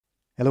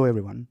Hello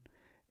everyone.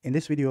 In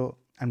this video,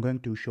 I'm going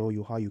to show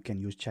you how you can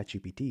use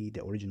ChatGPT,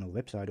 the original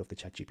website of the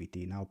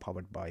ChatGPT, now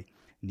powered by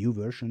new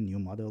version, new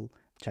model,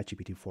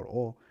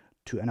 ChatGPT-4o,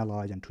 to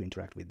analyze and to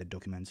interact with the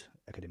documents,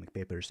 academic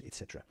papers,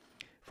 etc.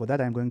 For that,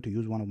 I'm going to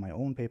use one of my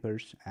own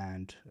papers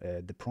and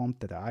the prompt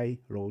that I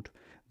wrote,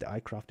 that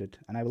I crafted,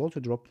 and I will also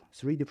drop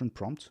 3 different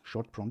prompts,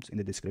 short prompts in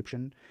the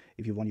description.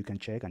 If you want, you can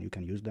check and you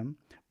can use them,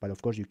 but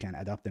of course you can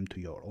adapt them to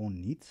your own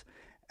needs.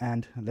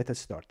 And let us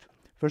start.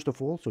 First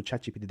of all, so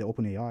ChatGPT, the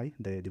OpenAI,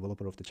 the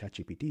developer of the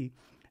ChatGPT,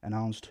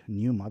 announced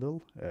new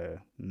model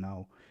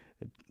now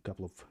a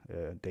couple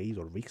of days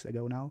or weeks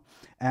ago now,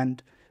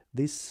 and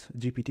this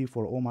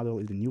GPT-4o model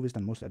is the newest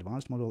and most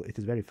advanced model. It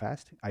is very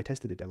fast. I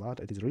tested it a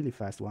lot. It is a really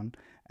fast one,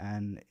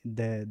 and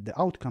the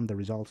outcome, the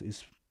results,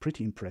 is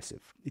pretty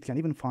impressive. It can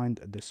even find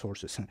the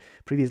sources.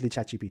 Previously,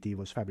 ChatGPT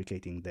was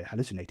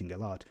hallucinating a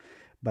lot,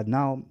 but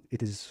now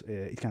it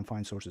can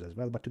find sources as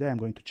well. But today I'm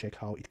going to check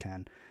how it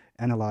can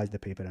analyze the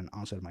paper and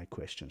answer my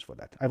questions for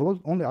that. I will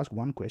only ask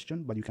one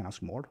question, but you can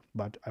ask more,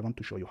 but I want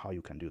to show you how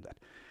you can do that.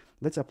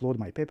 Let's upload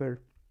my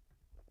paper.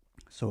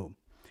 So,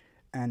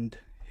 and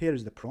here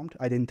is the prompt.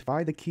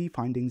 Identify the key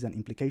findings and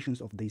implications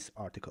of this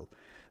article.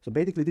 So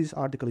basically this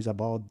article is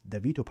about the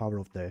veto power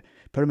of the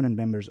permanent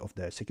members of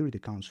the Security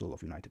Council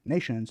of United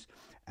Nations,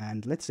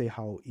 and let's say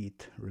how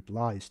it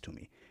replies to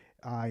me.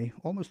 I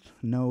almost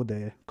know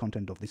the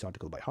content of this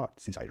article by heart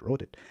since I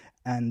wrote it.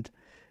 And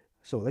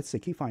so let's say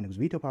key findings: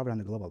 veto power and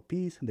the global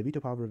peace. The veto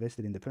power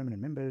vested in the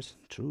permanent members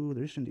through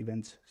the recent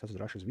events such as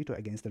Russia's veto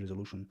against the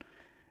resolution.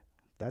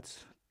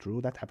 That's true.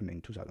 That happened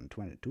in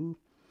 2022.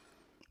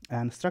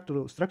 And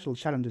structural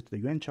challenges to the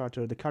UN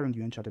Charter. The current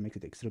UN Charter makes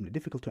it extremely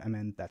difficult to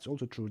amend. That's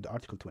also true. The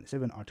Article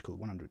 27, Article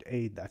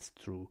 108, that's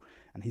true.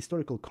 And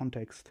historical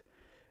context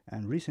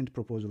and recent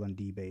proposal and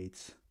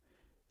debates.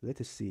 Let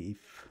us see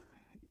if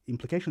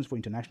implications for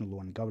international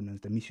law and governance.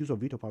 The misuse of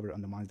veto power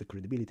undermines the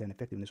credibility and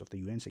effectiveness of the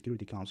UN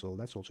Security Council.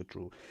 That's also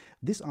true.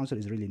 This answer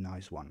is a really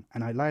nice one,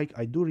 and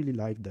I do really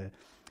like the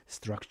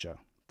structure.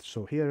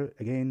 So here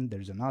again,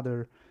 there's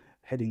another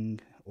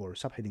heading or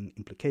subheading: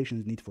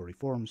 implications, need for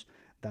reforms.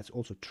 That's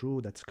also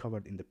true. That's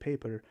covered in the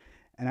paper,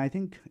 and I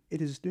think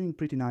it is doing a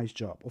pretty nice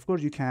job. Of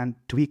course, you can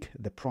tweak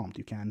the prompt.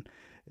 You can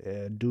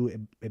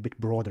do a bit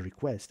broader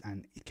request,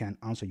 and it can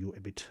answer you a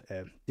bit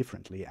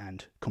differently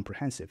and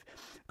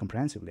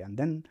comprehensively. And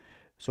then,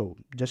 so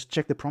just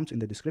check the prompts in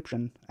the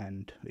description,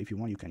 and if you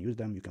want, you can use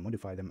them. You can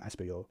modify them as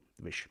per your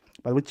wish.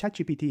 But with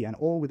ChatGPT and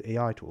all with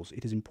AI tools,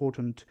 it is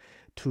important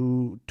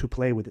to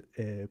play with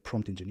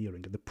prompt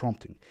engineering, the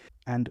prompting.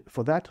 And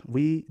for that,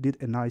 we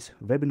did a nice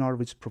webinar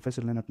with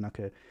Professor Lennart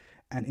Nacke,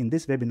 and in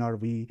this webinar,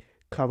 we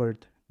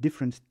covered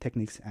different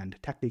techniques and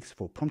tactics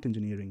for prompt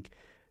engineering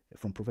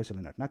from Professor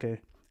Lennart Nacke,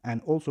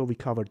 and also we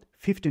covered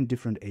 15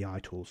 different AI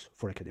tools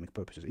for academic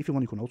purposes. If you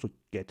want, you can also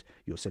get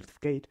your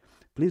certificate.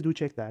 Please do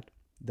check that.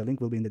 The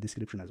link will be in the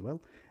description as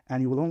well,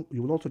 and you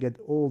will also get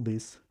all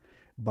this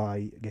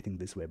by getting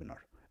this webinar.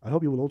 I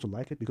hope you will also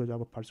like it, because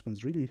our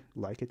participants really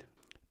like it.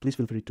 Please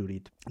feel free to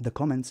read the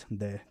comments,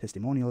 the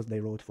testimonials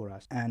they wrote for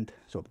us. And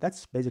so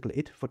that's basically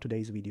it for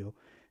today's video.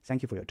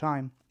 Thank you for your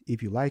time.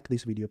 If you like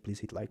this video, please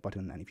hit like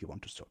button, and if you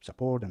want to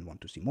support and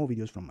want to see more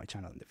videos from my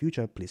channel in the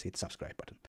future, please hit subscribe button.